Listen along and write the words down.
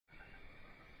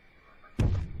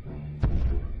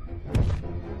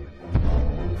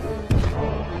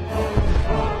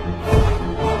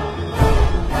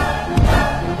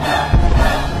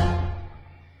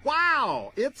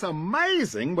It's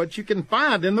amazing what you can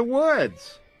find in the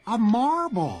woods. A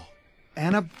marble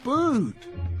and a boot.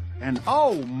 And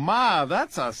oh my,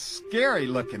 that's a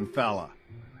scary-looking fella.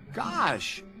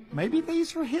 Gosh, maybe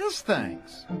these are his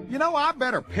things. You know, I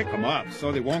better pick them up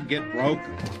so they won't get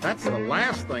broken. That's the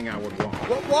last thing I would want.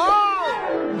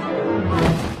 Whoa!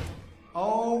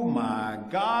 Oh my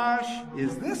gosh,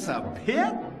 is this a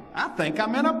pit? I think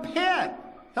I'm in a pit.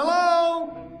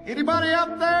 Hello? Anybody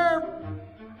up there?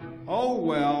 Oh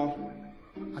well,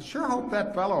 I sure hope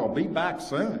that fellow will be back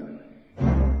soon.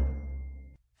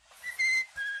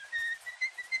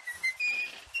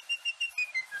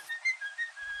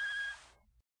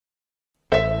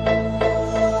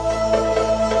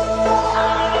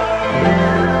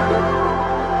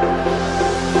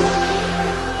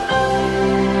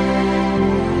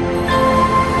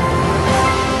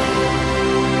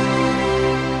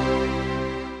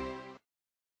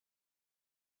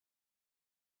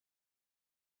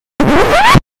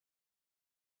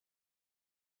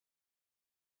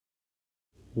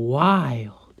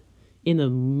 Wild. In a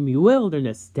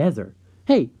wilderness desert.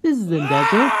 Hey, this isn't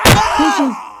desert. This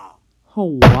is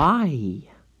Hawaii.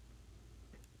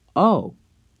 Oh.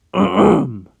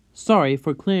 Sorry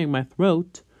for clearing my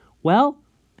throat. Well,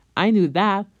 I knew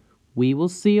that. We will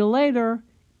see you later.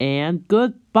 And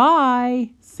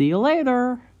goodbye. See you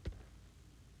later.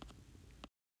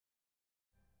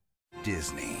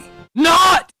 Disney.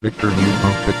 Not! Victor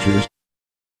Hugo Pictures.